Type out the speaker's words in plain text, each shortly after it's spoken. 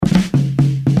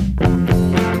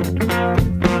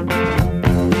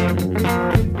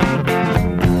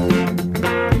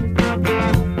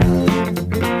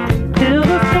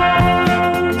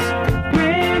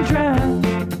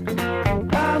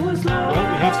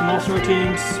All-Star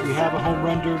teams. We have a home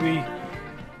run derby.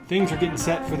 Things are getting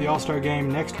set for the All-Star game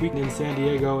next week in San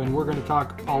Diego, and we're going to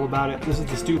talk all about it. This is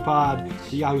the StewPod,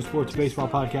 the Yahoo Sports Baseball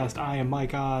Podcast. I am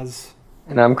Mike Oz.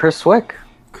 And I'm Chris Swick.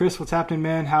 Chris, what's happening,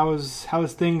 man? How is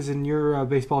things in your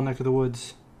baseball neck of the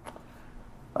woods?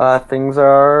 Things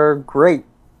are great.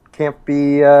 Can't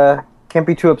be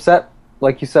too upset.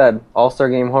 Like you said, All-Star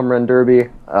game, home run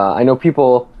derby. I know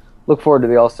people look forward to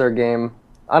the All-Star game.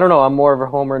 I don't know. I'm more of a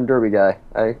home run derby guy.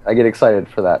 I get excited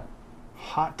for that.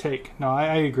 Hot take. No,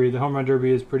 I agree. The home run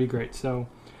derby is pretty great. So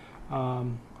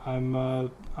I'm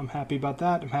happy about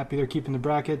that. I'm happy they're keeping the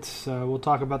brackets. We'll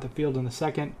talk about the field in a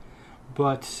second.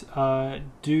 But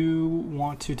do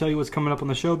want to tell you what's coming up on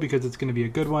the show because it's going to be a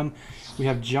good one. We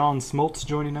have John Smoltz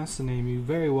joining us, a name you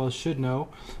very well should know.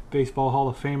 Baseball Hall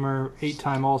of Famer,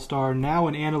 8-time All-Star, now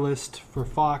an analyst for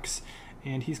Fox.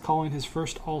 And he's calling his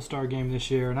first All-Star game this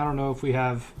year. And I don't know if we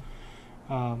have,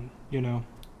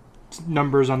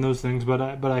 numbers on those things, but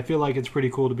I feel like it's pretty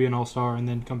cool to be an All-Star and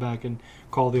then come back and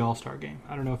call the All-Star game.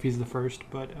 I don't know if he's the first,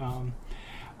 but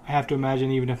I have to imagine,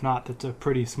 even if not, that's a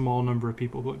pretty small number of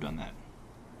people who have done that.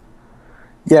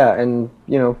 Yeah, and,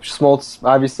 Smoltz,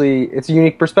 obviously, it's a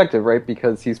unique perspective, right,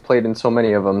 because he's played in so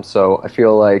many of them, so I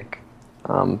feel like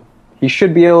he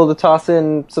should be able to toss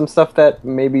in some stuff that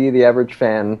maybe the average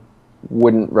fan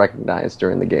wouldn't recognize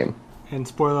during the game. And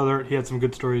spoiler alert, he had some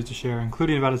good stories to share,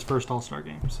 including about his first All-Star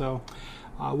game. So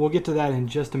we'll get to that in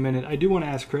just a minute. I do want to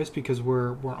ask Chris, because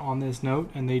we're on this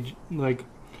note, and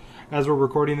as we're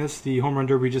recording this, the home run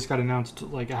derby just got announced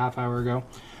like a half hour ago.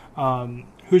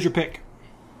 Who's your pick?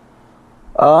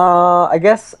 I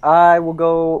guess I will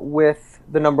go with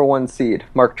the number 1 seed,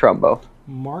 Mark Trumbo.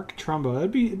 Mark Trumbo.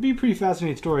 It'd be a pretty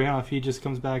fascinating story, huh? If he just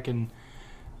comes back and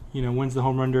wins the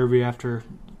home run derby after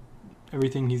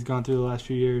everything he's gone through the last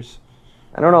few years.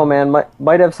 I don't know, man.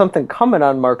 Might have something coming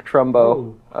on Mark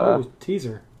Trumbo.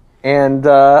 Teaser. And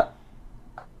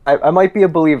I might be a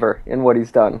believer in what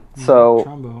he's done. So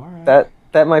Trumbo. All right.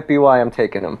 that might be why I'm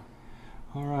taking him.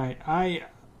 All right.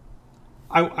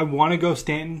 I want to go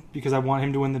Stanton because I want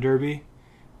him to win the Derby,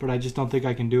 but I just don't think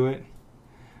I can do it.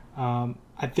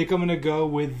 I think I'm going to go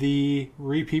with the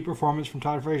repeat performance from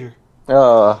Todd Frazier.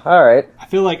 Oh, all right. I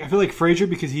feel like Frazier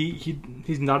because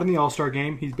he's not in the All-Star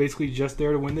game. He's basically just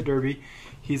there to win the Derby.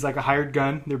 He's like a hired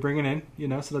gun they're bringing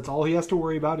in, so that's all he has to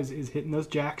worry about is hitting those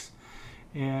jacks.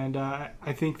 And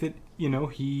I think that,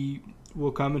 he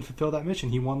will come and fulfill that mission.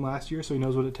 He won last year, so he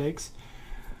knows what it takes.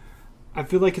 I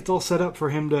feel like it's all set up for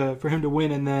him to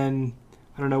win, and then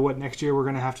I don't know what next year we're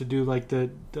gonna have to do like the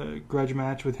grudge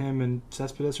match with him and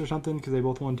Cespedes or something because they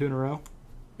both won 2 in a row.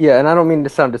 Yeah, and I don't mean to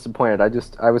sound disappointed.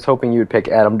 I was hoping you would pick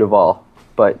Adam Duvall,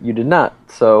 but you did not.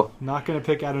 So not gonna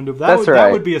pick Adam Duvall.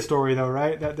 That would be a story though,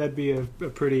 right? That'd be a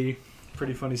pretty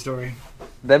funny story.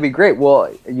 That'd be great.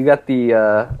 Well, you got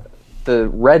the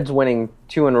Reds winning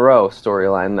 2 in a row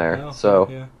storyline there,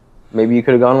 yeah. Maybe you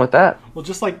could have gone with that. Well,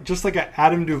 just like an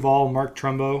Adam Duvall, Mark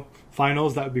Trumbo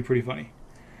finals, that would be pretty funny.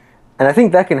 And I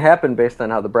think that can happen based on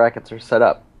how the brackets are set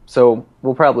up. So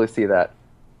we'll probably see that.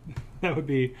 That'd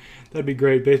be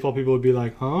great. Baseball people would be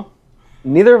like, huh?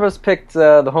 Neither of us picked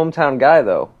the hometown guy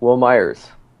though, Will Myers.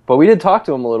 But we did talk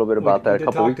to him a little bit about that a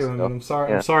couple weeks ago. I'm sorry.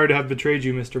 Yeah. I'm sorry to have betrayed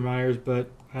you, Mr. Myers,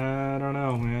 but I don't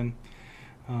know, man.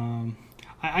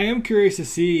 I am curious to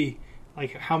see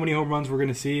like how many home runs we're going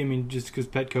to see. I mean, just because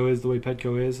Petco is the way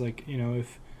Petco is, like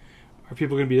if are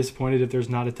people going to be disappointed if there's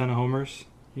not a ton of homers?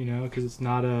 Because it's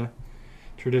not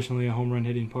traditionally a home run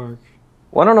hitting park.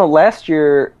 Well, I don't know. Last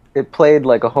year it played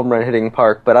like a home run hitting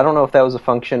park, but I don't know if that was a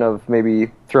function of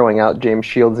maybe throwing out James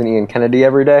Shields and Ian Kennedy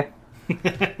every day.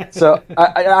 So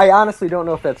I honestly don't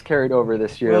know if that's carried over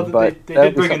this year. Well, but they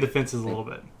did bring in the fences a little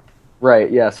bit.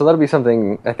 Right. Yeah. So that'll be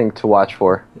something I think to watch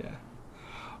for. Yeah.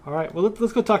 All right, well,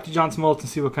 let's go talk to John Smoltz and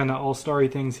see what kind of all-star-y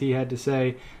things he had to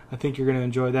say. I think you're going to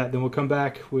enjoy that. Then we'll come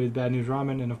back with Bad News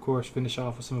Ramen and, of course, finish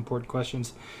off with some important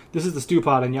questions. This is the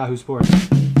StewPod on Yahoo Sports.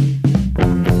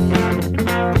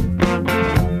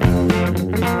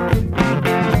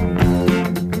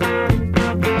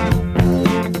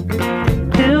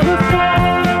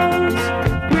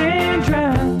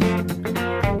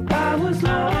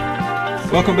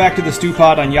 Welcome back to the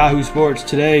StewPod on Yahoo Sports.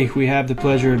 Today we have the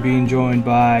pleasure of being joined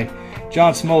by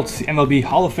John Smoltz, the MLB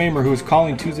Hall of Famer, who is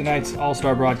calling Tuesday night's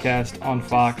All-Star broadcast on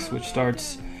Fox, which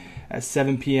starts at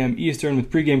 7 p.m. Eastern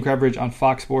with pregame coverage on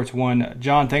Fox Sports 1.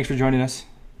 John, thanks for joining us.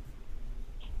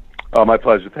 Oh, my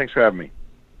pleasure. Thanks for having me.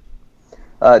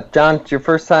 John, it's your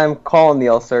first time calling the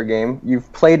All-Star game.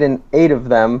 You've played in 8 of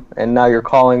them, and now you're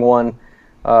calling one.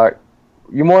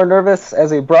 You more nervous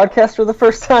as a broadcaster the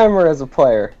first time or as a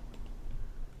player?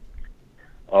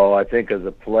 Oh, I think as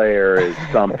a player is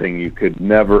something you could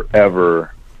never,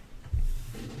 ever,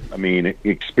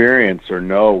 experience or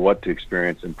know what to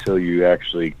experience until you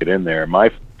actually get in there. My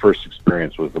first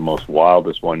experience was the most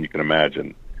wildest one you can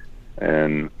imagine.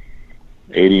 And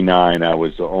 89, I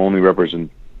was the only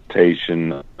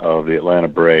representation of the Atlanta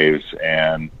Braves,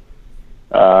 and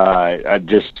I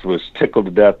just was tickled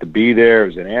to death to be there. It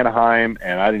was in Anaheim,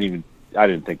 and I didn't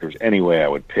think there was any way I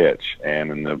would pitch. And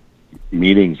in the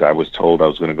meetings, I was told I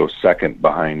was going to go second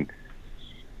behind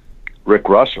Rick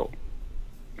Russell.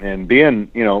 And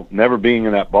never being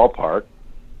in that ballpark,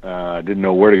 didn't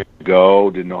know where to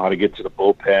go, didn't know how to get to the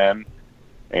bullpen.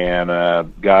 And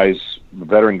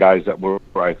veteran guys that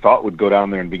I thought would go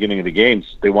down there in the beginning of the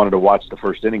games, they wanted to watch the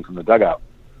first inning from the dugout.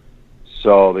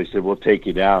 So they said, we'll take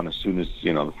you down as soon as,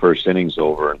 the first inning's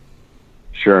over. And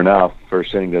sure enough,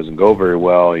 first inning doesn't go very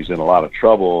well. He's in a lot of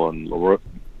trouble. And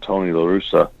Tommy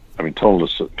Lasorda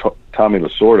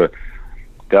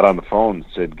got on the phone and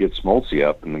said, get Smoltz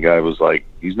up. And the guy was like,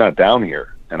 he's not down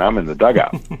here, and I'm in the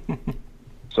dugout.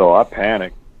 So I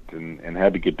panicked and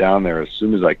had to get down there as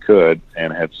soon as I could,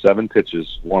 and had 7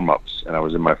 pitches, warm-ups, and I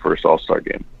was in my first All-Star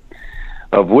game,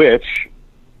 of which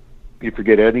you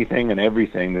forget anything and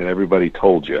everything that everybody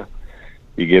told you.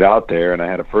 You get out there, and I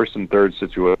had a first and third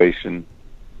situation,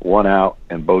 1 out,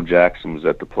 and Bo Jackson was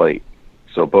at the plate.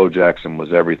 So Bo Jackson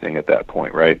was everything at that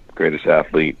point, right? Greatest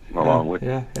athlete, along with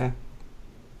Deion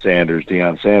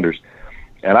Sanders.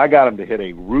 And I got him to hit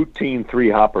a routine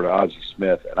 3-hopper to Ozzie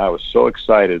Smith, and I was so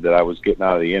excited that I was getting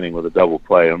out of the inning with a double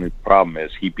play. The only problem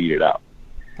is he beat it out.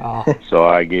 Oh. So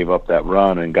I gave up that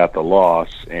run and got the loss,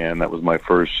 and that was my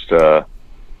first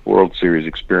World Series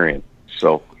experience.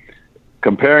 So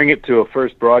comparing it to a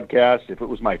first broadcast, if it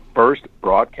was my first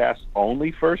broadcast,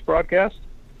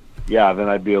 yeah, then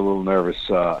I'd be a little nervous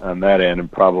on that end,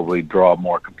 and probably draw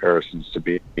more comparisons to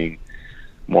being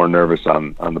more nervous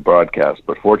on the broadcast.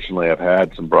 But fortunately, I've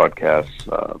had some broadcast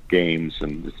games,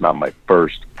 and it's not my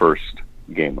first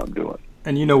game I'm doing.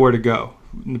 And you know where to go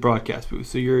in the broadcast booth,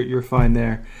 so you're fine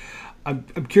there. I'm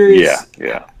curious.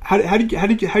 Yeah. How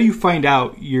do you find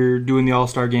out you're doing the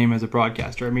All-Star game as a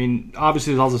broadcaster?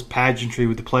 Obviously there's all this pageantry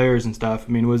with the players and stuff.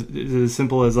 is it as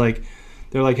simple as like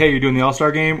they're like, hey, you're doing the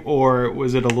All-Star game, or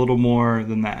was it a little more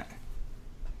than that?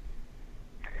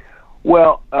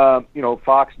 Well,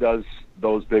 Fox does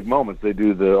those big moments. They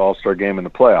do the All-Star game in the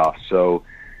playoffs. So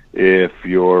if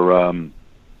you're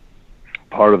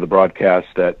part of the broadcast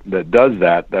that does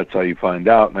that, that's how you find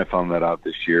out. And I found that out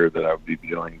this year, that I would be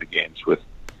doing the games with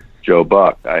Joe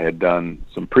Buck. I had done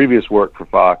some previous work for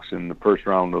Fox in the first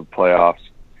round of the playoffs,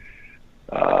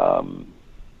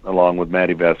 along with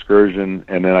Matty Vasgersian,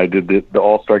 and then I did the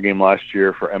All-Star game last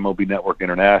year for MLB Network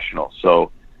International.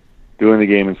 So doing the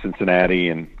game in Cincinnati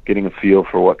and getting a feel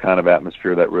for what kind of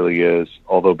atmosphere that really is,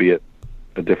 although be it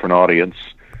a different audience,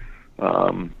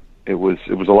 it was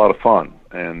a lot of fun.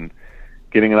 And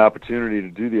getting an opportunity to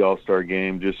do the All-Star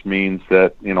game just means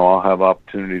that, I'll have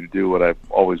opportunity to do what I've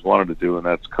always wanted to do, and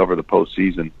that's cover the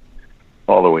postseason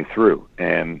all the way through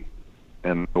and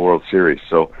the World Series.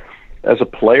 So as a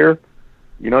player,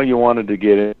 you wanted to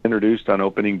get introduced on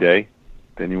opening day,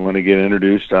 then you want to get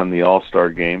introduced on the All-Star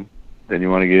game, then you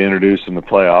want to get introduced in the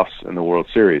playoffs and the World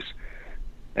Series.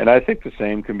 And I think the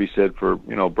same can be said for,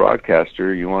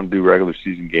 broadcaster. You want to do regular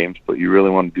season games, but you really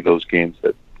want to do those games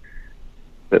that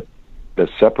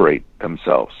separate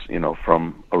themselves,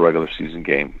 from a regular season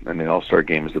game. And the All-Star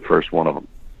game is the first one of them.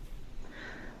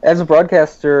 As a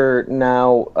broadcaster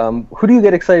now, who do you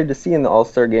get excited to see in the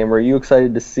All-Star game? Are you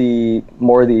excited to see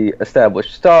more of the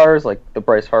established stars, like the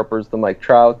Bryce Harpers, the Mike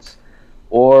Trouts?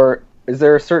 Or is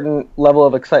there a certain level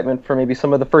of excitement for maybe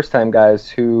some of the first-time guys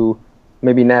who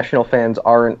maybe national fans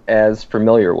aren't as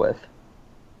familiar with?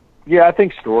 Yeah, I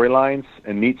think storylines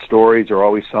and neat stories are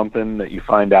always something that you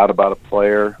find out about a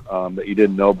player that you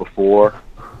didn't know before.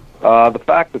 The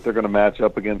fact that they're going to match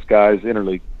up against guys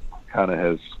interleague kind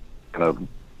of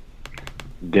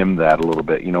dimmed that a little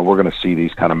bit. We're going to see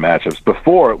these kind of matchups.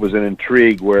 Before, it was an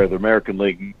intrigue where the American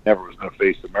League never was going to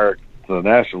face the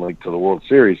National League to the World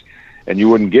Series, and you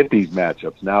wouldn't get these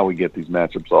matchups. Now we get these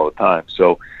matchups all the time.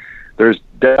 So there's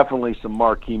definitely some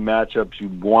marquee matchups you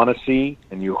want to see,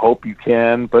 and you hope you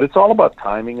can, but it's all about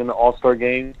timing in the All-Star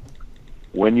game,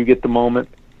 when you get the moment,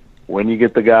 when you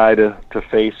get the guy to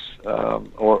face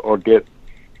or get,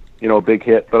 a big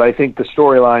hit. But I think the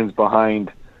storylines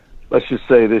behind, let's just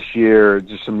say this year,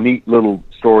 just some neat little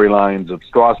storylines of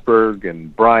Strasburg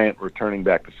and Bryant returning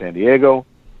back to San Diego,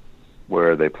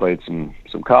 where they played some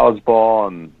college ball,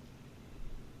 and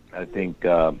I think,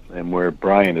 and where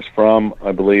Bryant is from,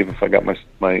 I believe, if I got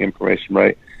my information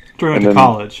right. He went to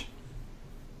college.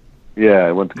 Yeah,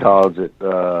 I went to college at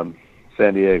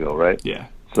San Diego, right? Yeah.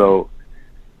 So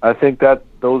I think that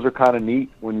those are kind of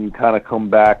neat when you kind of come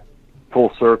back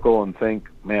full circle and think,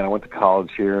 man, I went to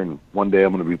college here, and one day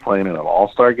I'm going to be playing in an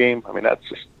All-Star game. I mean,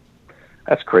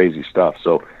 that's crazy stuff.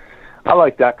 So I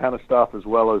like that kind of stuff, as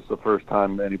well as the first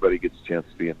time anybody gets a chance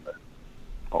to be in the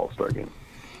All-Star game.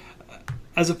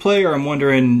 As a player, I'm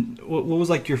wondering what was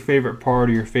like your favorite part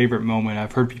or your favorite moment.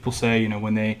 I've heard people say,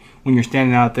 when you're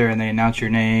standing out there and they announce your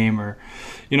name, or,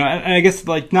 and I guess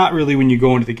like not really when you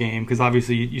go into the game, because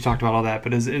obviously you talked about all that.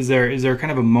 But is there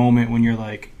kind of a moment when you're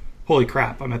like, holy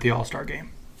crap, I'm at the All-Star game?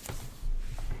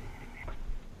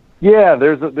 Yeah,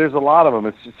 there's a lot of them.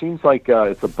 It seems like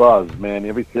it's a buzz, man.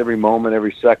 Every moment,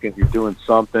 every second, you're doing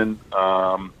something.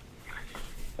 I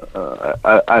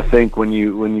think when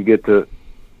you get to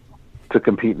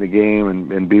compete in the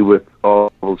game and be with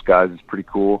all those guys, it's pretty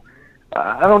cool.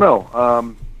 I don't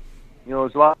know.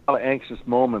 There's a lot of anxious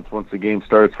moments once the game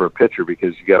starts for a pitcher,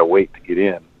 because you got to wait to get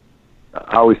in.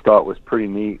 I always thought it was pretty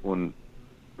neat when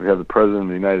we have the President of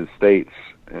the United States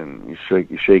and you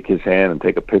shake his hand and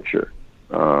take a picture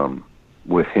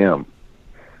with him,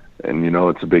 and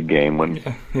it's a big game when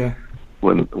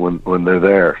they're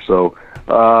there. So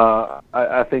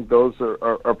I think those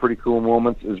are pretty cool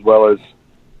moments, as well as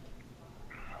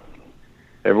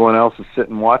everyone else is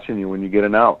sitting watching you when you get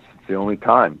announced. It's the only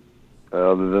time,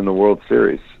 other than the World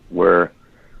Series, where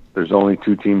there's only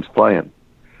two teams playing.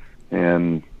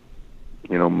 And,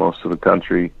 most of the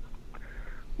country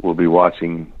will be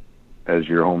watching as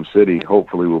your home city.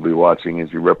 Hopefully will be watching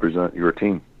as you represent your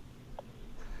team.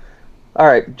 All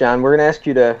right, John, we're going to ask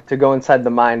you to go inside the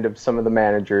mind of some of the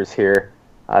managers here.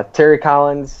 Terry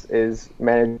Collins is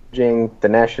managing the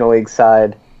National League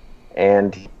side,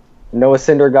 and Noah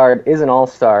Syndergaard is an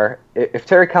All-Star. If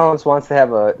Terry Collins wants to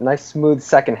have a nice, smooth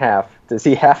second half, does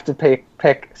he have to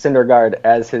pick Syndergaard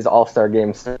as his All-Star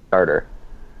game starter?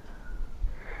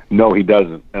 No, he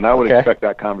doesn't. And I would expect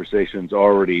that conversation's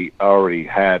already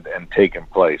had and taken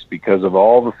place, because of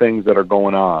all the things that are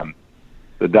going on,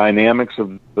 the dynamics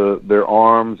of their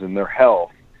arms and their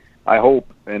health. I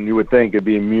hope, and you would think, it'd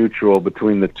be mutual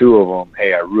between the two of them.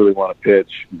 Hey, I really want to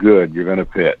pitch. Good, you're going to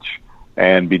pitch.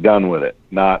 And be done with it.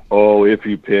 Not, if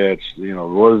you pitch,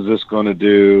 what is this going to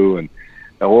do?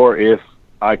 Or if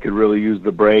I could really use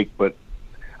the break. But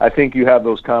I think you have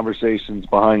those conversations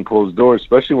behind closed doors,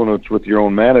 especially when it's with your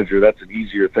own manager. That's an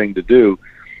easier thing to do.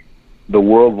 The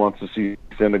world wants to see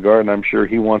Syndergaard, and I'm sure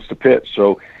he wants to pitch.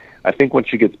 So I think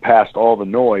once you get past all the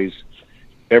noise,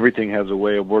 everything has a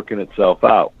way of working itself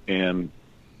out. And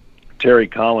Terry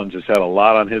Collins has had a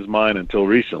lot on his mind until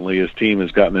recently. His team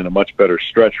has gotten in a much better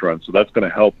stretch run, so that's going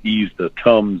to help ease the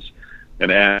Tums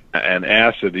and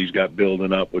acid he's got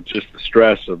building up with just the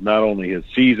stress of not only his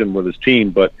season with his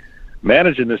team, but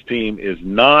managing this team is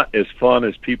not as fun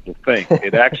as people think.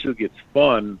 It actually gets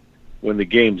fun when the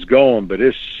game's going, but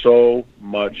there's so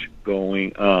much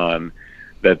going on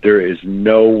that there is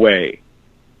no way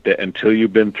that until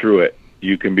you've been through it,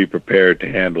 you can be prepared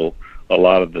to handle a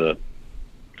lot of the,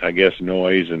 I guess,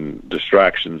 noise and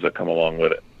distractions that come along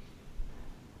with it.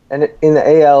 And in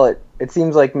the AL, it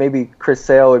seems like maybe Chris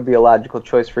Sale would be a logical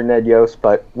choice for Ned Yost,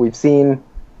 but we've seen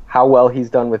how well he's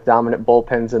done with dominant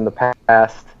bullpens in the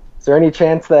past. Is there any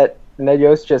chance that Ned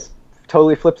Yost just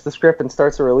totally flips the script and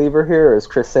starts a reliever here, or is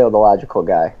Chris Sale the logical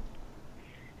guy?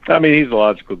 I mean, he's a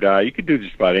logical guy. You can do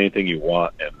just about anything you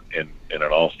want in an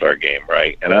All-Star game,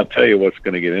 right? And I'll tell you what's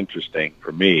going to get interesting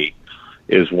for me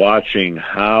is watching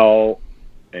how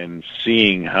and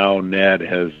seeing how Ned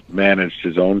has managed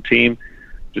his own team,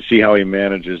 to see how he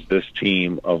manages this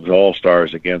team of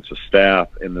All-Stars against a staff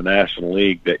in the National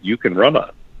League that you can run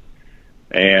on.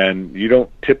 And you don't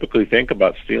typically think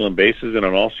about stealing bases in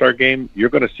an All-Star game. You're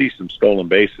going to see some stolen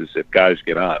bases if guys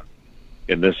get on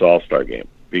in this All-Star game,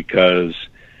 because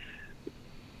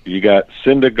you got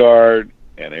Syndergaard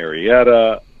and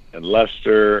Arrieta and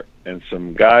Lester and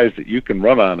some guys that you can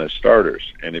run on as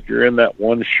starters. And if you're in that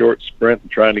one short sprint and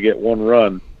trying to get one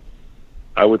run,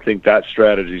 I would think that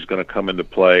strategy is going to come into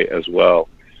play as well.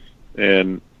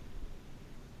 And,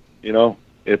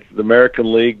 if the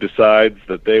American League decides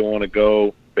that they want to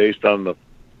go based on the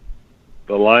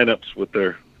lineups with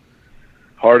their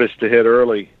hardest to hit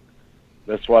early,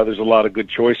 that's why there's a lot of good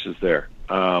choices there.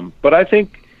 But I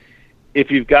think if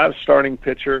you've got a starting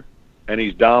pitcher and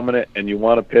he's dominant and you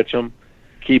want to pitch him,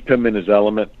 keep him in his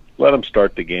element, let him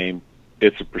start the game.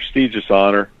 It's a prestigious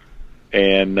honor,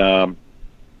 and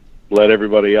let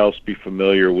everybody else be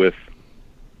familiar with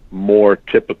more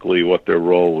typically what their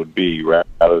role would be,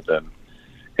 rather than,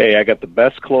 hey, I got the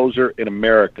best closer in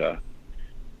America,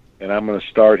 and I'm going to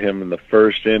start him in the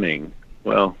first inning.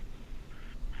 Well,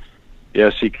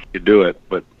 Yes, he could do it,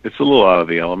 but it's a little out of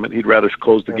the element. He'd rather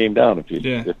close the game down if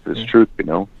it's truth,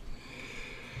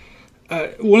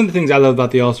 One of the things I love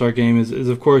about the All-Star game is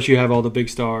of course you have all the big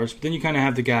stars, but then you kind of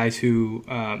have the guys who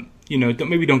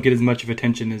maybe don't get as much of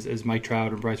attention as Mike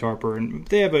Trout or Bryce Harper, and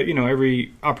they have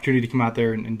every opportunity to come out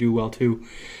there and do well too.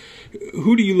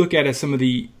 Who do you look at as some of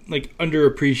the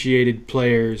underappreciated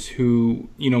players who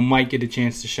might get a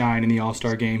chance to shine in the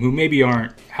All-Star game, who maybe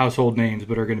aren't household names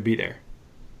but are going to be there?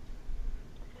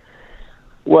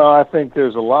 Well, I think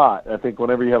there's a lot. I think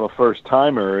whenever you have a first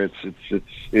timer, it's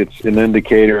an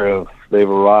indicator of they've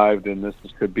arrived and this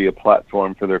could be a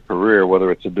platform for their career. Whether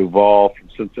it's a Duvall from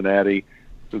Cincinnati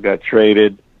who got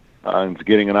traded and is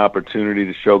getting an opportunity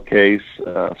to showcase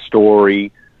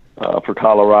Story for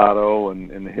Colorado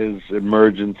and his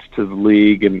emergence to the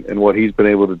league and what he's been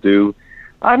able to do.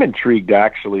 I'm intrigued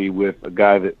actually with a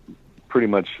guy that pretty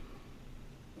much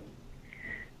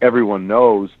everyone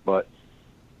knows, but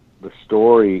the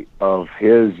story of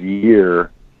his year,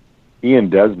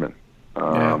 Ian Desmond,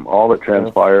 all that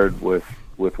transpired with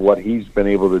what he's been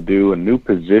able to do, a new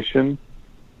position,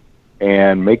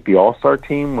 and make the All-Star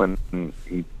team when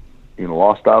he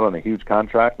lost out on a huge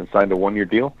contract and signed a one-year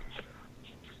deal.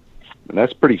 And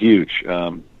that's pretty huge.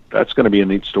 That's going to be a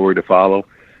neat story to follow.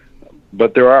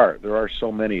 But there are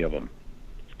so many of them.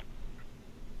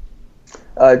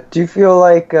 Do you feel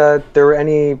like there were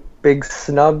any big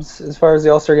snubs as far as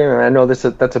the All-Star game? I mean, I know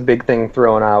that's a big thing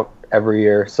thrown out every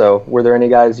year. So were there any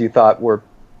guys you thought were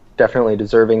definitely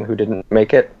deserving who didn't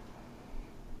make it?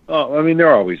 Oh, I mean,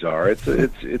 there always are.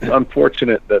 It's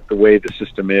unfortunate that the way the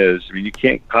system is, I mean, you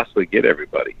can't possibly get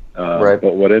everybody. Right.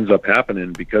 But what ends up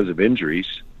happening because of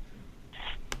injuries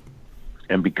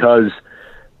and because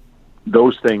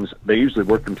those things, they usually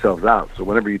work themselves out. So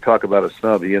whenever you talk about a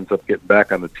snub, he ends up getting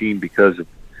back on the team because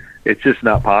it's just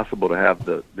not possible to have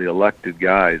the elected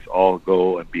guys all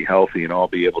go and be healthy and all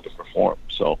be able to perform.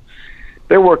 So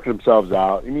they're working themselves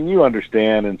out. I mean, you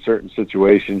understand in certain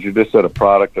situations, you're just at a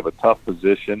product of a tough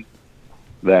position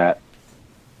that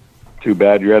too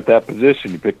bad you're at that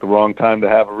position. You picked the wrong time to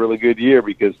have a really good year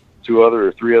because 2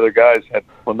 or 3 other guys had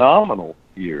phenomenal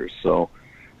years. So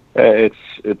it's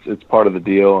part of the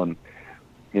deal. And,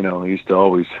 I used to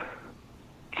always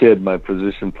kid my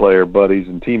position player buddies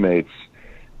and teammates,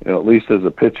 at least as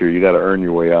a pitcher, you got to earn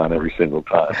your way on every single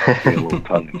time. I'll be a little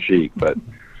tongue in cheek, but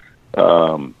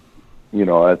it's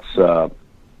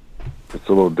a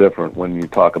little different when you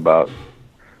talk about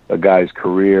a guy's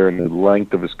career and the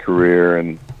length of his career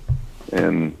and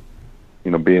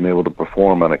being able to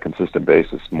perform on a consistent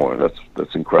basis more.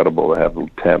 That's incredible to have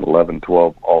 10, 11,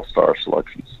 12 All-Star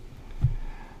selections.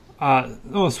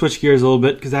 I'll switch gears a little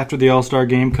bit because after the All-Star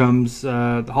game comes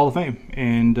the Hall of Fame,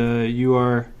 and you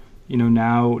are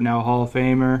now a Hall of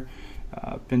Famer,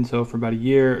 been so for about a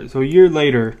year. So a year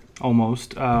later,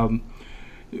 almost,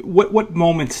 what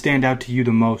moments stand out to you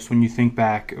the most when you think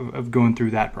back of going through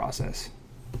that process?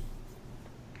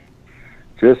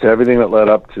 Just everything that led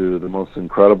up to the most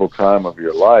incredible time of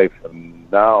your life,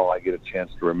 and now I get a chance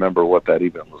to remember what that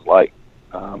even was like,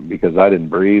 because I didn't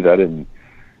breathe.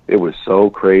 It was so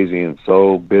crazy and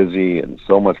so busy and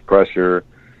so much pressure.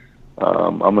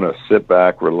 I'm going to sit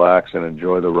back, relax, and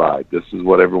enjoy the ride. This is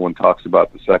what everyone talks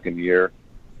about the second year.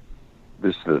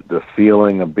 This the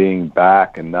feeling of being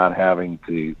back and not having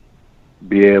to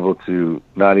be able to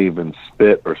not even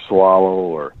spit or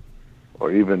swallow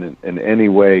or even in any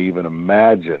way even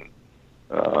imagine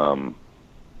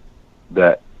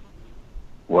that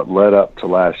what led up to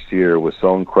last year was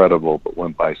so incredible but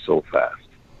went by so fast.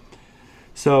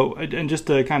 So, and just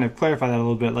to kind of clarify that a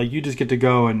little bit, you just get to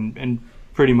go and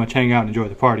pretty much hang out and enjoy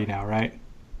the party now, right?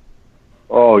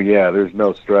 Oh yeah, there's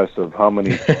no stress of how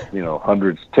many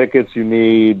hundreds of tickets you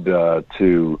need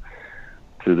to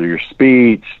your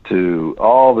speech, to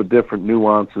all the different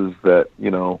nuances that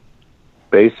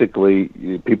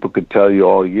basically people could tell you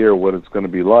all year what it's going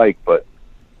to be like, but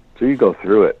until you go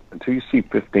through it, until you see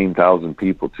 15,000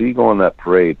 people, until you go on that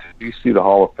parade, until you see the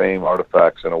Hall of Fame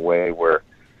artifacts in a way where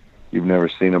you've never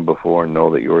seen them before and know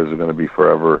that yours are going to be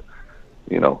forever,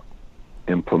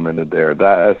 implemented there.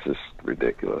 That's just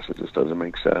ridiculous. It just doesn't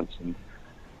make sense. And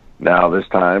now this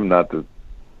time, not that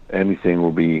anything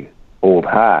will be old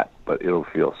hat, but it'll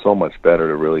feel so much better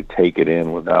to really take it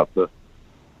in without the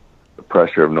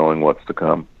pressure of knowing what's to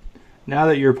come. Now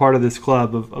that you're part of this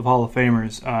club of Hall of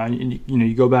Famers,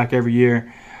 you go back every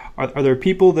year. Are there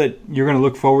people that you're going to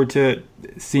look forward to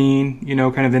seeing,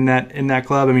 kind of in that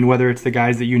club? I mean, whether it's the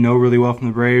guys that really well from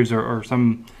the Braves or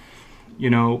some,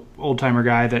 old timer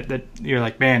guy that you're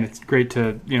like, man, it's great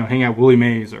to hang out with Willie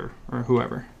Mays or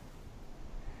whoever.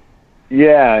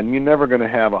 Yeah, and you're never going to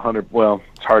have 100. Well,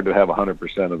 it's hard to have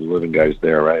 100% of the living guys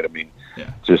there, right? I mean,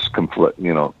 just conflicts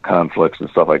and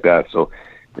stuff like that. So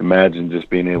imagine just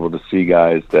being able to see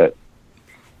guys that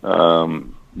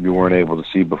you weren't able to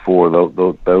see before.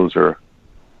 Those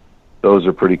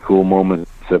are pretty cool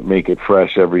moments that make it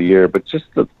fresh every year. But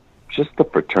just the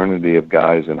fraternity of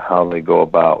guys and how they go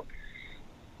about,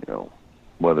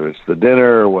 whether it's the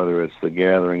dinner or whether it's the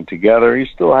gathering together, you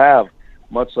still have,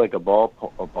 much like a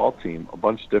ball team, a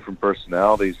bunch of different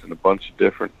personalities and a bunch of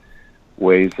different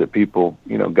ways that people,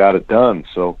 got it done.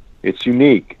 So it's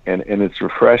unique and it's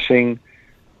refreshing.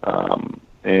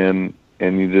 And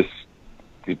you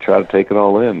try to take it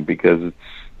all in because it's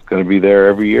going to be there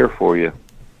every year for you.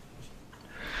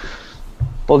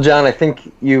 Well, John, I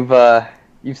think you've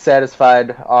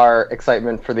satisfied our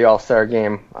excitement for the All-Star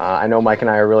game. I know Mike and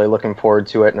I are really looking forward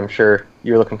to it, and I'm sure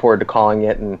you're looking forward to calling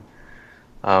it. And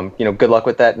good luck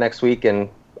with that next week. And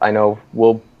I know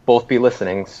we'll both be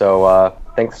listening. So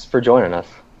thanks for joining us.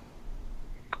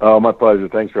 Oh, my pleasure.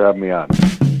 Thanks for having me on.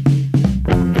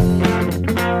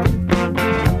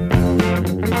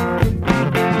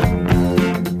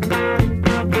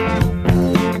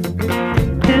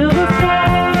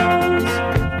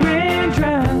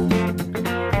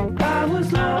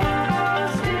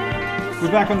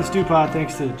 We're back on the StewPod.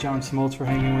 Thanks to John Smoltz for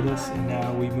hanging with us. And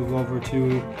now we move over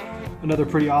to another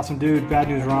pretty awesome dude, Bad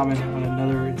News Ramen, on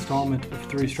another installment of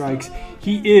 3 Strikes.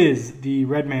 He is the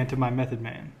Red Man to my Method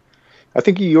Man. I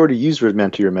think you already used Red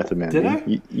Man to your Method Man. Did I?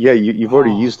 You've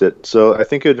already used it. So I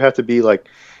think it would have to be like,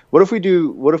 what if we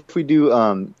do,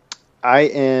 I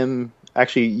am,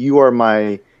 actually, you are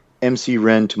my MC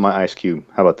Ren to my Ice Cube.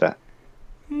 How about that?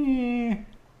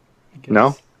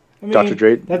 No? I mean, Dr.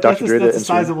 Dre. That's a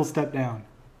sizable step down.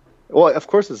 Well, of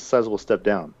course, it's a sizable step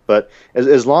down. But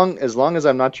as long as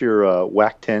I'm not your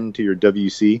whack 10 to your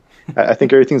WC, I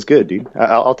think everything's good, dude.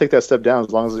 I'll take that step down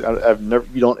as long as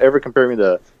you don't ever compare me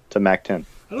to Mac 10.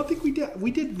 I don't think we did.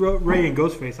 We did Ray and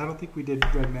Ghostface. I don't think we did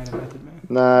Red Man and Method Man.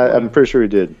 Nah, I'm pretty sure we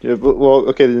did. Well,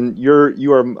 okay, then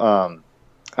you are.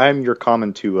 I'm your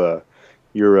common to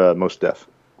your Mos Def.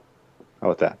 How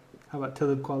about that? How about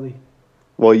Talib Kweli?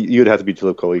 Well, you'd have to be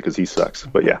Talib Kweli because he sucks.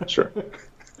 But yeah, sure.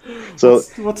 So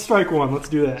let's strike one. Let's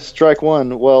do that. Strike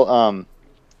one. Well,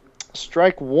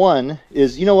 strike one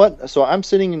is, you know what? So I'm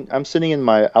sitting in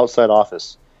my outside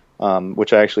office,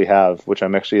 which I actually have, which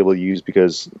I'm actually able to use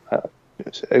because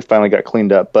it finally got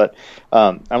cleaned up. But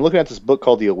I'm looking at this book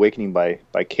called The Awakening by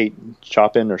Kate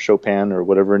Chopin or Chopin or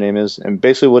whatever her name is, and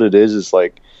basically what it is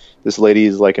like this lady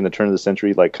is like in the turn of the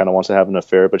century, like kind of wants to have an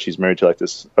affair, but she's married to like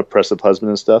this oppressive husband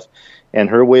and stuff. And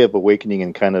her way of awakening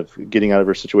and kind of getting out of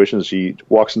her situation is she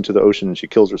walks into the ocean and she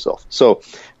kills herself. So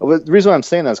the reason why I'm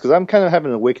saying that is because I'm kind of having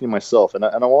an awakening myself. And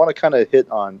I want to kind of hit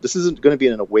on, this isn't going to be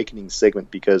an awakening segment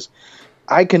because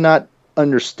I cannot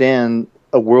understand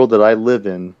a world that I live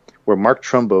in where Mark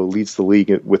Trumbo leads the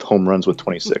league with home runs with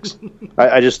 26.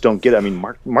 I just don't get it. I mean,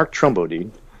 Mark Trumbo,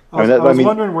 dude. I was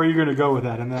wondering where you're going to go with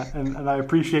that, and I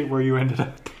appreciate where you ended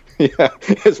up. Yeah,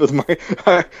 it's with Mark.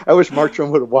 I wish Mark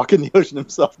Trumbo would walk in the ocean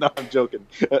himself. No, I'm joking.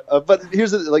 But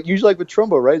here's usually like with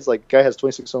Trumbo, right? It's like guy has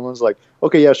 26 home runs. Like,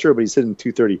 okay, yeah, sure, but he's hitting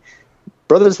 230.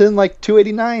 Brother's hitting like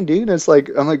 289, dude. And it's like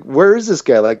I'm like, where is this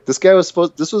guy? Like, this guy was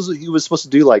supposed to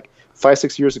do like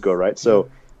 5-6 years ago, right? So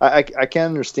I can't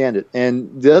understand it.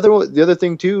 And the other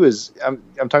thing too is I'm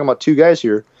talking about two guys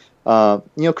here.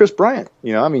 Chris Bryant.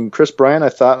 Chris Bryant I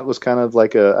thought was kind of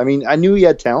like I knew he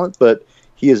had talent, but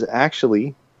he is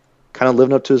actually kind of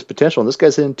living up to his potential. And this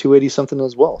guy's hitting 280 something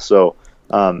as well. So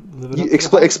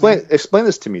explain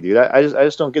this to me, dude. I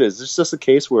just don't get it. Is this just a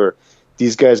case where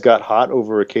these guys got hot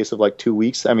over a case of like 2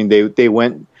 weeks? I mean, they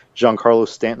went Giancarlo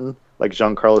Stanton, like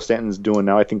Giancarlo Stanton's doing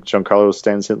now. I think Giancarlo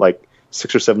Stanton's hit like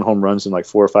 6 or 7 home runs in like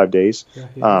 4 or 5 days.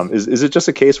 Yeah, is it just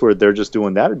a case where they're just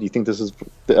doing that, or do you think this is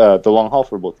the long haul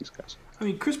for both these guys? I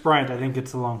mean, Chris Bryant, I think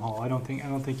it's the long haul. I don't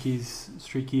think he's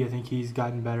streaky. I think he's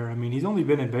gotten better. I mean, he's only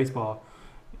been in baseball,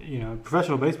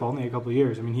 professional baseball, only a couple of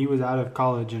years. I mean, he was out of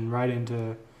college and right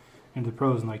into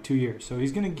pros in like 2 years. So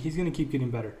he's gonna keep getting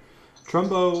better.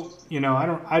 Trumbo,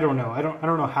 I don't know. I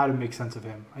don't know how to make sense of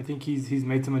him. I think he's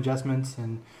made some adjustments,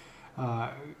 and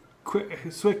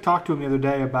Swick talked to him the other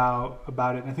day about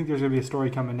it. And I think there's going to be a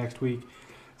story coming next week,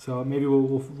 so maybe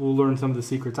we'll learn some of the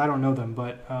secrets. I don't know them,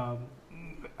 but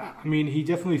he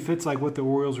definitely fits like what the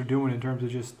Orioles are doing in terms of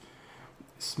just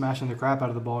smashing the crap out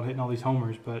of the ball and hitting all these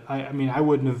homers. But I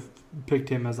wouldn't have picked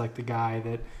him as like the guy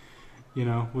that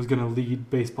was going to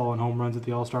lead baseball in home runs at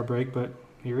the All-Star break. But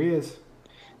here he is.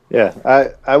 Yeah,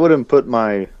 I wouldn't put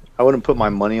my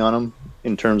money on him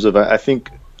in terms of I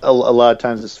think. A lot of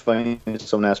times it's funny.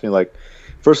 Someone asks me like,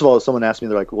 First of all, someone asked me,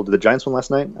 they're like, well, did the Giants win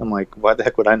last night? I'm like, why the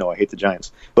heck would I know? I hate the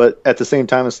Giants. But at the same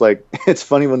time, it's like, it's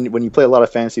funny when you play a lot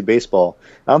of fantasy baseball.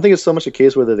 I don't think it's so much a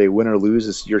case whether they win or lose.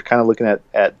 It's, you're kind of looking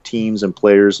at teams and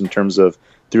players in terms of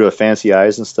through a fancy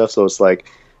eyes and stuff. So it's like,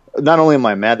 not only am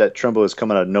I mad that Trumbo is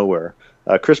coming out of nowhere,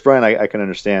 Chris Bryant I can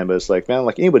understand, but it's like, man,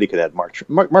 like anybody could have Mark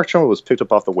Trumbo was picked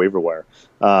up off the waiver wire.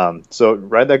 So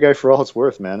ride that guy for all it's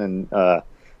worth, man. And I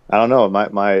don't know,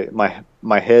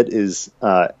 my head is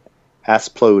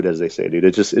asplode, as they say, dude.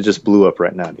 It just blew up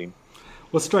right now, dude.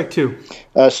 What's strike two?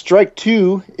 Strike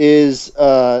two is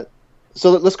so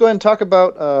let's go ahead and talk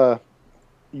about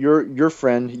your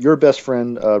friend, your best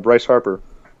friend, Bryce Harper.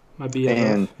 My BFF.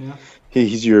 And yeah.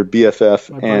 He's your BFF.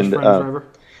 My and friend forever.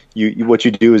 You what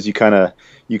you do is you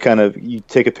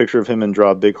take a picture of him and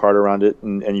draw a big heart around it,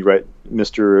 and you write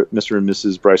Mr. and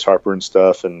Mrs. Bryce Harper and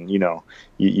stuff, and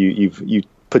you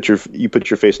put your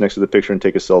face next to the picture and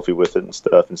take a selfie with it and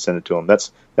stuff and send it to him.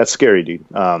 That's scary, dude.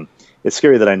 It's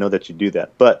scary that I know that you do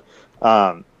that. But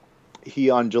he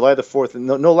on July the 4th,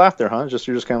 no laugh there, huh? You're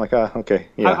just kind of like, okay.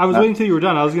 Yeah. I was waiting until you were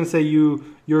done. I was going to say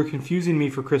you're confusing me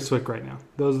for Chris Swick right now.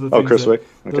 Those are the things Chris Swick.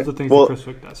 Okay. Those are the things that Chris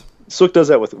Swick does. Swick does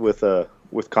that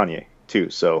with Kanye too.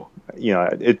 So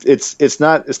it's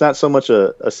not so much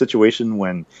a situation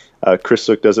when Chris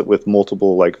Swick does it with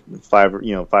multiple, like five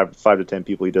to 10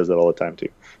 people. He does that all the time too.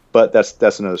 But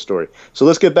that's another story. So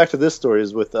let's get back to this story.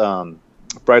 Is with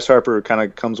Bryce Harper kind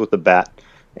of comes with a bat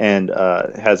and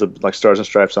has like stars and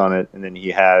stripes on it, and then he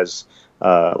has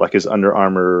like his Under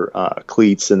Armour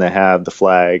cleats, and they have the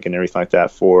flag and everything like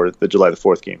that for the July the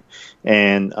 4th game.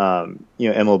 And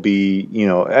MLB,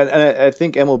 and I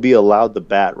think MLB allowed the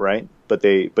bat, right? But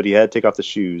he had to take off the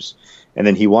shoes, and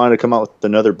then he wanted to come out with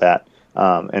another bat,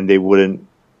 and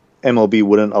MLB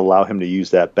wouldn't allow him to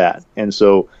use that bat. And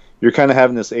so you're kind of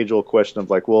having this age-old question of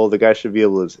like, well, the guy should be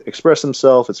able to express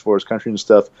himself. It's for his country and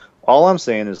stuff. All I'm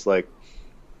saying is like,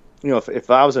 if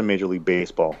I was in Major League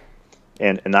Baseball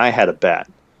and I had a bat,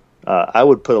 I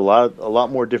would put a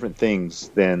lot more different things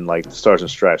than like the stars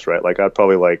and stripes, right? Like I'd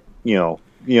probably like, you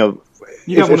got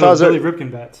one of those Billy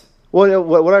Ripken bats. Well,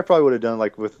 what I probably would have done,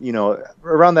 like with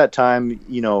around that time,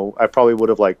 I probably would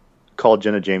have like called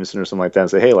Jenna Jameson or something like that and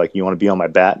say, hey, like you want to be on my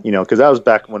bat, because that was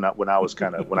back when I was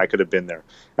kind of when I could have been there.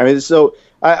 I mean, so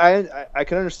I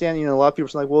can understand, a lot of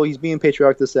people are like, well, he's being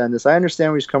patriotic, this and this. I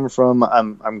understand where he's coming from.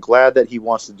 I'm glad that he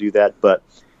wants to do that, but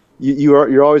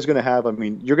you're always going to have. I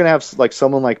mean, you're going to have like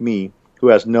someone like me who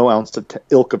has no ounce of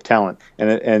ilk of talent,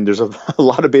 and there's a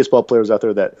lot of baseball players out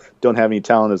there that don't have any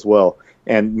talent as well.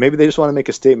 And maybe they just want to make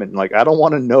a statement. Like, I don't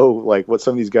want to know like what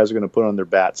some of these guys are going to put on their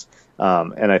bats.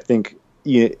 And I think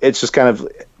it's just kind of.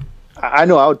 I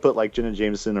know I would put like Jenna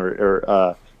Jameson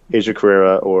or Asia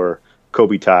Carrera or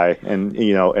Kobe Ty and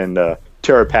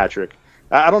Tara Patrick.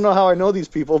 I don't know how I know these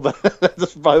people, but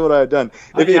that's probably what I had done.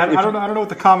 I don't know what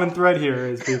the common thread here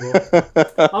is, people.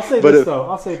 I'll say this though.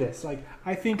 I'll say this. Like,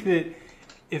 I think that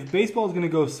if baseball is going to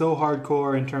go so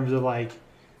hardcore in terms of like,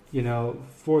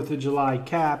 4th of July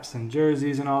caps and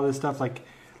jerseys and all this stuff, like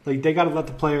they got to let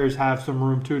the players have some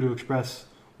room too to express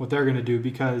what they're going to do.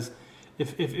 Because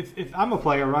if I'm a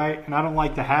player, right, and I don't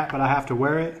like the hat, but I have to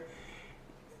wear it,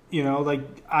 like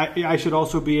I should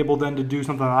also be able then to do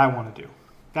something that I want to do.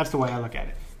 That's the way I look at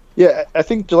it. Yeah, I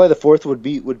think July the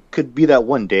 4th could be that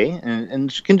one day,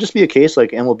 and it can just be a case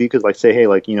like MLB could like say, hey,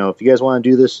 like if you guys want to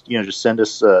do this, just send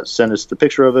us the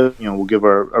picture of it. We'll give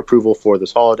our approval for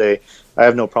this holiday. I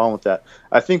have no problem with that.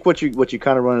 I think what you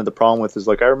kind of run into the problem with is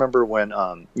like I remember when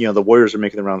the Warriors are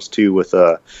making the rounds too with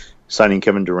signing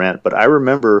Kevin Durant, but I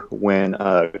remember when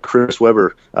Chris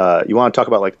Webber. You want to talk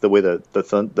about like the way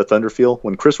the Thunder feel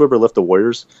when Chris Webber left the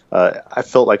Warriors? I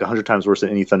felt like 100 times worse than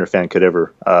any Thunder fan could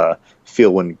ever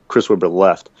feel when Chris Webber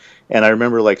left. And I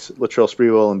remember like Latrell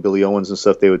Sprewell and Billy Owens and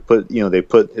stuff. They would put they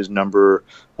put his number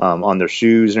on their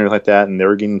shoes and everything like that, and they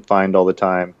were getting fined all the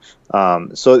time.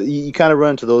 So you kind of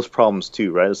run into those problems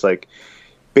too, right? It's like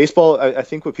baseball. I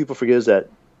think what people forget is that.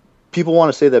 People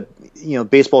want to say that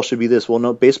baseball should be this. Well,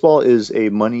 no, baseball is a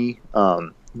money.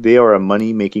 They are a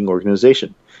money making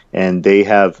organization, and they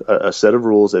have a set of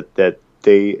rules that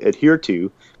they adhere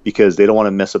to because they don't want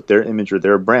to mess up their image or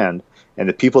their brand. And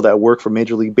the people that work for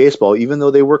Major League Baseball, even though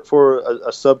they work for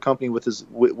a sub company which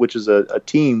is a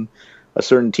team, a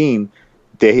certain team,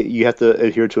 you have to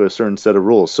adhere to a certain set of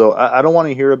rules. So I don't want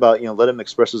to hear about let him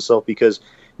express himself because.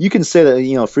 You can say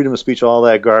that, freedom of speech, all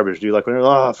that garbage, dude. Like,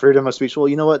 freedom of speech. Well,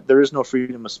 you know what? There is no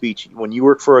freedom of speech. When you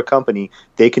work for a company,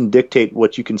 they can dictate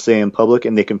what you can say in public,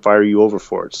 and they can fire you over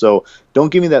for it. So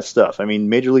don't give me that stuff. I mean,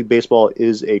 Major League Baseball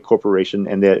is a corporation,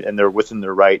 and they're within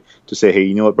their right to say, hey,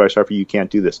 you know what, Bryce Harper, you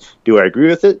can't do this. Do I agree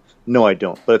with it? No, I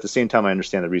don't. But at the same time, I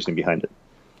understand the reasoning behind it.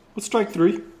 What's strike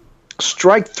three?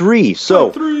 Strike three.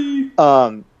 So, Strike three.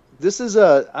 This is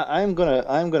I'm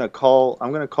gonna call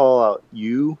out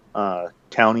you,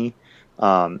 Townie,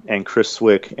 and Chris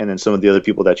Swick, and then some of the other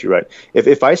people that you write.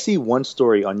 If I see one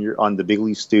story on the Big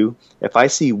League Stew, if I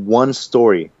see one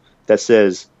story that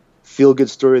says feel good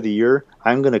story of the year,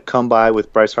 I'm gonna come by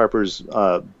with Bryce Harper's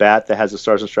bat that has the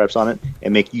stars and stripes on it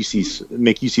and make you see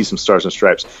some stars and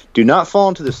stripes. Do not fall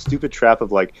into the stupid trap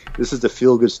of like this is the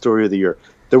feel good story of the year.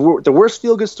 The worst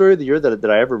feel-good story of the year that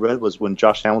I ever read was when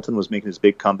Josh Hamilton was making his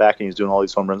big comeback and he's doing all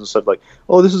these home runs and stuff. Like,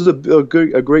 oh, this is a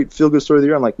great feel-good story of the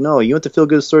year. I'm like, no, you know what the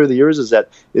feel-good story of the year is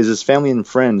his family and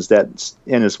friends and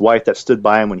his wife that stood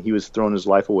by him when he was throwing his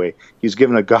life away. He was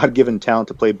given a God-given talent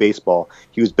to play baseball.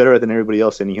 He was better than everybody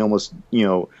else, and he almost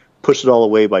pushed it all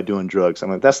away by doing drugs. I'm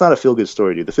like, that's not a feel-good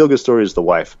story, dude. The feel-good story is the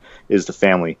wife, is the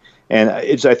family, and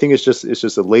I think it's just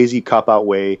a lazy cop-out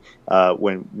way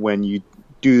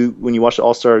when you watch the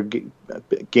All-Star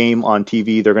game on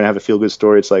TV, they're going to have a feel-good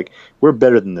story. It's like, we're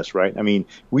better than this, right? I mean,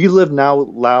 we live now.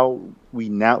 Let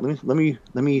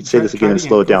me say this again and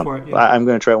slow it down. I'm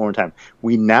going to try it one more time.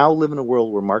 We now live in a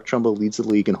world where Mark Trumbo leads the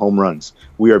league in home runs.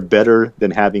 We are better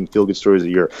than having feel-good stories of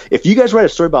the year. If you guys write a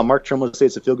story about Mark Trumbo and say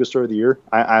it's a feel-good story of the year,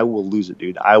 I will lose it,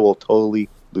 dude. I will totally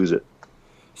lose it.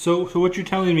 So what you're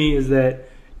telling me is that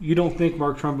you don't think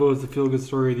Mark Trumbo is the feel-good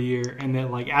story of the year, and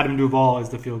that like Adam Duvall is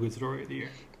the feel-good story of the year.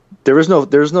 There is no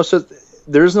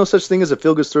such thing as a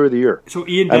feel-good story of the year. So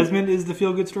Ian Desmond is the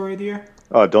feel-good story of the year?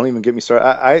 Oh, don't even get me started.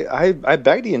 I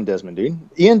bagged Ian Desmond, dude.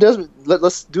 Ian Desmond.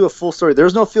 Let's do a full story.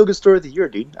 There's no feel-good story of the year,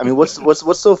 dude. I mean,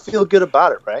 what's so feel-good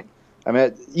about it, right? I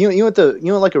mean,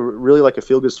 like a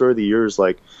feel-good story of the year is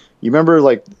like, you remember,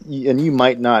 like, and you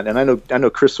might not, and I know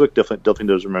Chris Swick definitely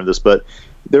does remember this, but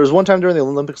there was one time during the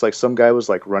Olympics, like, some guy was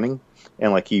like running,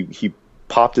 and like he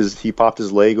popped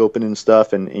his leg open and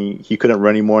stuff, and he couldn't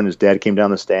run anymore, and his dad came down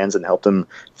the stands and helped him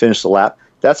finish the lap.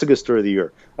 That's a good story of the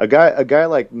year. A guy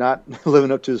like not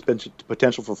living up to his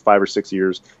potential for 5 or 6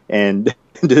 years and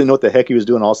didn't know what the heck he was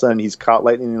doing. All of a sudden, he's caught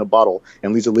lightning in a bottle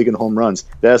and leads the league in home runs.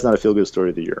 That's not a feel-good story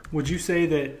of the year. Would you say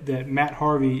that Matt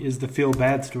Harvey is the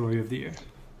feel-bad story of the year?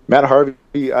 Matt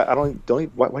Harvey, I don't.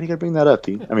 Why do you got to bring that up,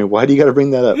 dude? I mean, why do you got to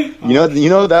bring that up? You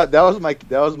know that was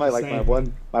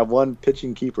my one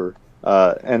pitching keeper,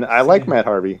 and I like Matt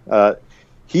Harvey.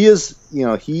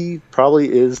 He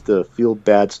probably is the feel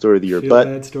bad story of the year.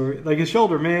 Bad story, like his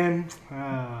shoulder, man.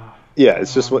 Yeah,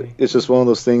 it's just one of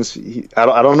those things.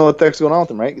 I don't know what the heck's going on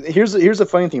with him, right? Here's the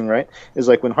funny thing, right? Is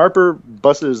like when Harper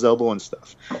busted his elbow and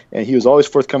stuff, and he was always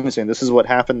forthcoming saying this is what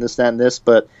happened, this, that, and this,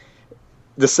 but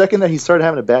the second that he started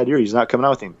having a bad year, he's not coming out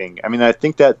with anything. I mean, I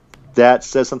think that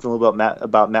says something a little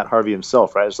about Matt Harvey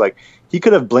himself, right? It's like he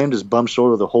could have blamed his bum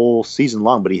shoulder the whole season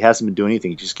long, but he hasn't been doing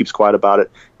anything. He just keeps quiet about it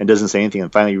and doesn't say anything.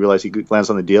 And finally, you realize he lands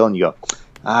on the deal, and you go,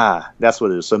 that's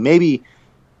what it is. So maybe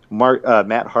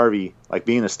Matt Harvey, like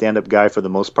being a stand-up guy for the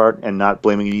most part and not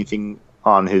blaming anything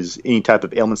on any type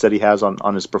of ailments that he has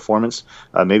on his performance,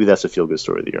 maybe that's a feel-good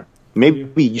story of the year.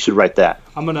 Maybe you should write that.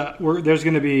 There's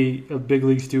gonna be a Big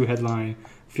League Stew headline,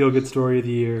 feel good story of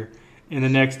the year, in the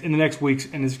next weeks,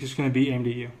 and it's just gonna be aimed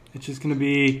at you. It's just gonna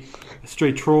be a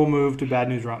straight troll move to Bad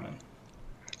News Ramen.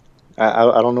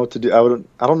 I don't know what to do.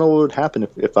 I don't know what would happen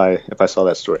if I saw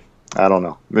that story. I don't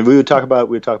know. Maybe we would talk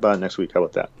about it next week. How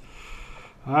about that?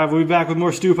 All right, we'll be back with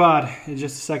more StewPod in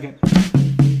just a second.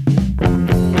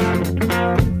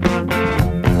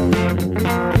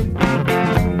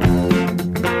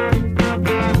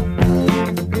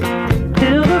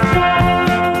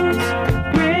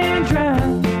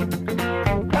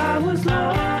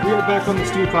 On the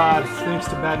StewPod, thanks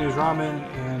to Bad News Ramen,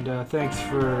 and thanks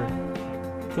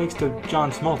to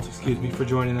John Smoltz, for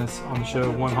joining us on the show.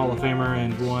 One Hall of Famer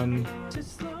and one,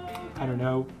 I don't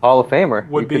know, Hall of Famer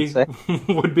would be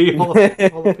Hall of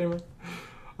Famer.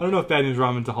 I don't know if Bad News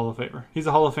Ramen's a Hall of Famer. He's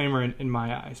a Hall of Famer in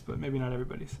my eyes, but maybe not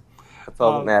everybody's. That's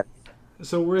all that matters.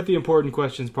 So we're at the important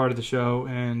questions part of the show,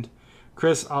 and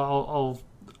Chris, I'll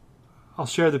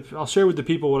share with the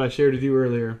people what I shared with you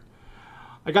earlier.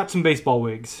 I got some baseball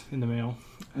wigs in the mail.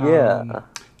 Yeah.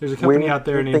 There's a company out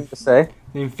there named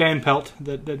FanPelt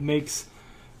that makes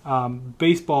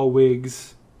baseball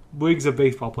wigs of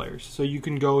baseball players. So you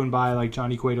can go and buy like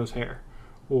Johnny Cueto's hair,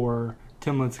 or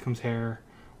Tim Lincecum's hair,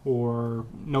 or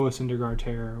Noah Syndergaard's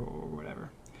hair, or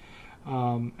whatever.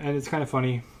 And it's kind of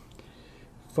fun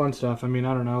stuff. I mean,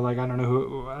 I don't know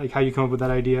how you come up with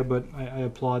that idea, but I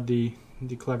applaud the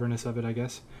cleverness of it, I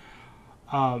guess.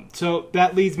 So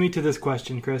that leads me to this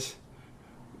question, Chris.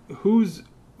 Whose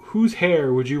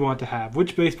hair would you want to have?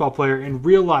 Which baseball player in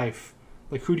real life,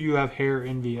 like who do you have hair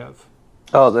envy of?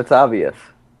 Oh, that's obvious.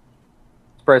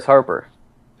 It's Bryce Harper.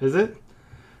 Is it?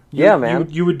 Yeah, man.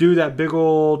 You would do that big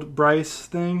old Bryce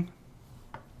thing?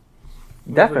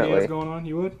 Whatever he has Definitely. going on,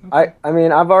 you would? Okay. I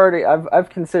mean, I've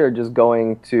considered just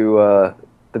going to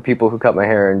the people who cut my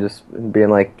hair and just being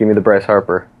like, give me the Bryce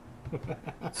Harper.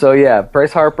 So yeah,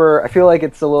 Bryce Harper. I feel like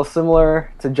it's a little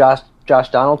similar to Josh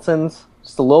Donaldson's,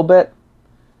 just a little bit.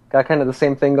 Got kind of the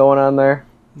same thing going on there.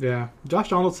 Yeah. Josh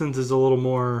Donaldson's is a little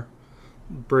more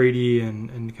Brady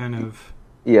and kind of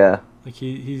Yeah. like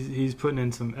he's putting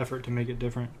in some effort to make it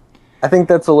different. I think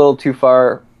that's a little too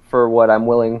far for where I'm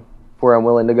willing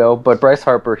to go. But Bryce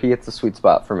Harper, he hits the sweet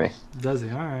spot for me. Does he?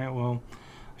 All right. Well,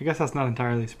 I guess that's not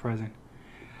entirely surprising.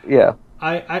 Yeah.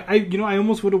 I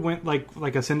almost would have went like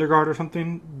a Syndergaard or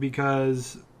something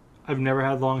because I've never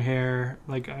had long hair.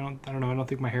 Like I don't know. I don't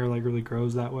think my hair like really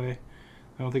grows that way.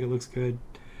 I don't think it looks good.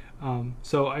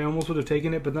 So I almost would have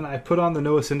taken it, but then I put on the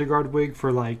Noah Syndergaard wig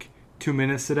for like 2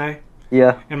 minutes today.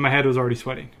 Yeah. And my head was already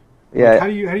sweating. Yeah. Like, how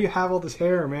do you have all this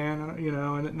hair, man?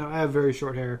 And no, I have very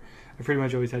short hair. I pretty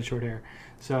much always had short hair.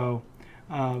 So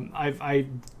I've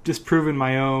disproven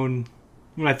my own.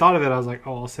 When I thought of it, I was like,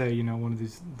 oh, I'll say, one of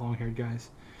these long-haired guys.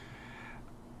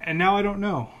 And now I don't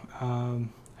know.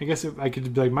 I guess I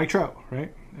could be like Mike Trout,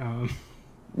 right?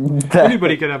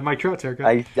 Anybody could have Mike Trout's haircut.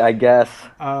 I guess.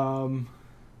 I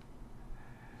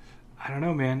don't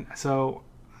know, man. So,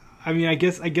 I mean, I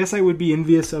guess I would be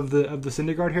envious of the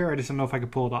Syndergaard hair. I just don't know if I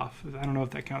could pull it off. I don't know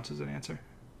if that counts as an answer.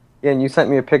 Yeah, and you sent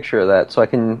me a picture of that, so I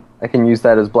can use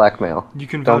that as blackmail. You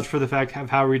can vouch for the fact of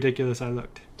how ridiculous I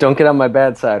looked. Don't get on my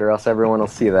bad side, or else everyone will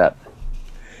see that.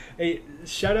 Hey,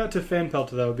 shout out to Fanpelt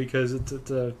though, because it's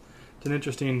an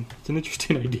interesting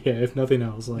idea, if nothing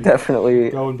else. Like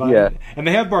Definitely, going by yeah. it. And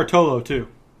they have Bartolo too,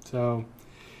 so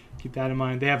keep that in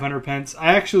mind. They have Hunter Pence.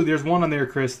 There's one on there,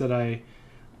 Chris, that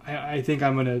I think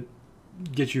I'm gonna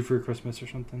get you for Christmas or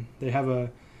something. They have a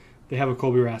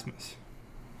Colby Rasmus.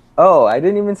 Oh, I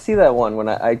didn't even see that one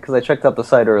because I checked out the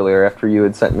site earlier after you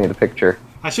had sent me the picture.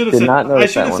 I should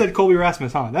have said Colby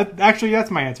Rasmus, huh?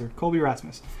 That's my answer. Colby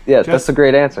Rasmus. Yeah, that's a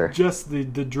great answer. Just the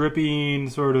dripping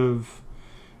sort of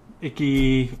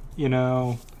icky,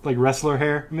 like wrestler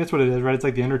hair. I mean, that's what it is, right? It's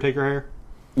like the Undertaker hair.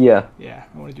 Yeah. Yeah,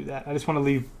 I want to do that. I just want to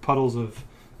leave puddles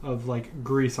of like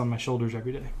grease on my shoulders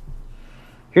every day.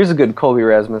 Here's a good Colby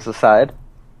Rasmus aside.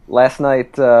 Last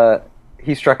night,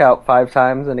 he struck out 5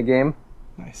 times in a game.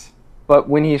 Nice. But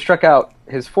when he struck out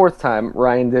his 4th time,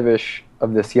 Ryan Divish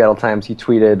of the Seattle Times, he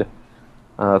tweeted,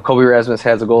 Colby Rasmus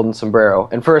has a golden sombrero.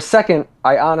 And for a second,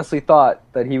 I honestly thought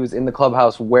that he was in the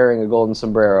clubhouse wearing a golden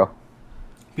sombrero.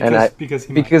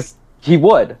 Because he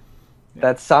would. Yeah.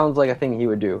 That sounds like a thing he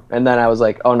would do. And then I was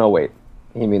like, oh, no, wait.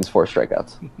 He means 4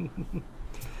 strikeouts.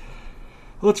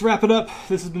 Let's wrap it up.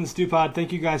 This has been the StewPod.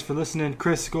 Thank you guys for listening.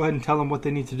 Chris, go ahead and tell them what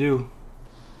they need to do.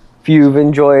 If you've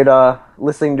enjoyed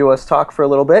listening to us talk for a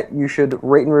little bit, you should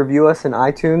rate and review us in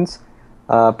iTunes.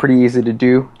 Pretty easy to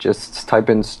do. Just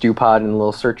type in StewPod in the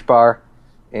little search bar,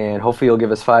 and hopefully you'll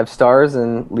give us 5 stars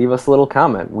and leave us a little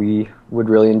comment. We would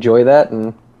really enjoy that,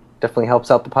 and definitely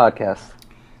helps out the podcast.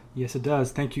 Yes, it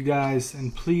does. Thank you guys,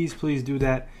 and please do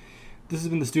that. This has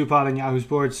been the StewPod on Yahoo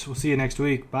Sports. We'll see you next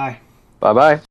week. Bye. Bye-bye.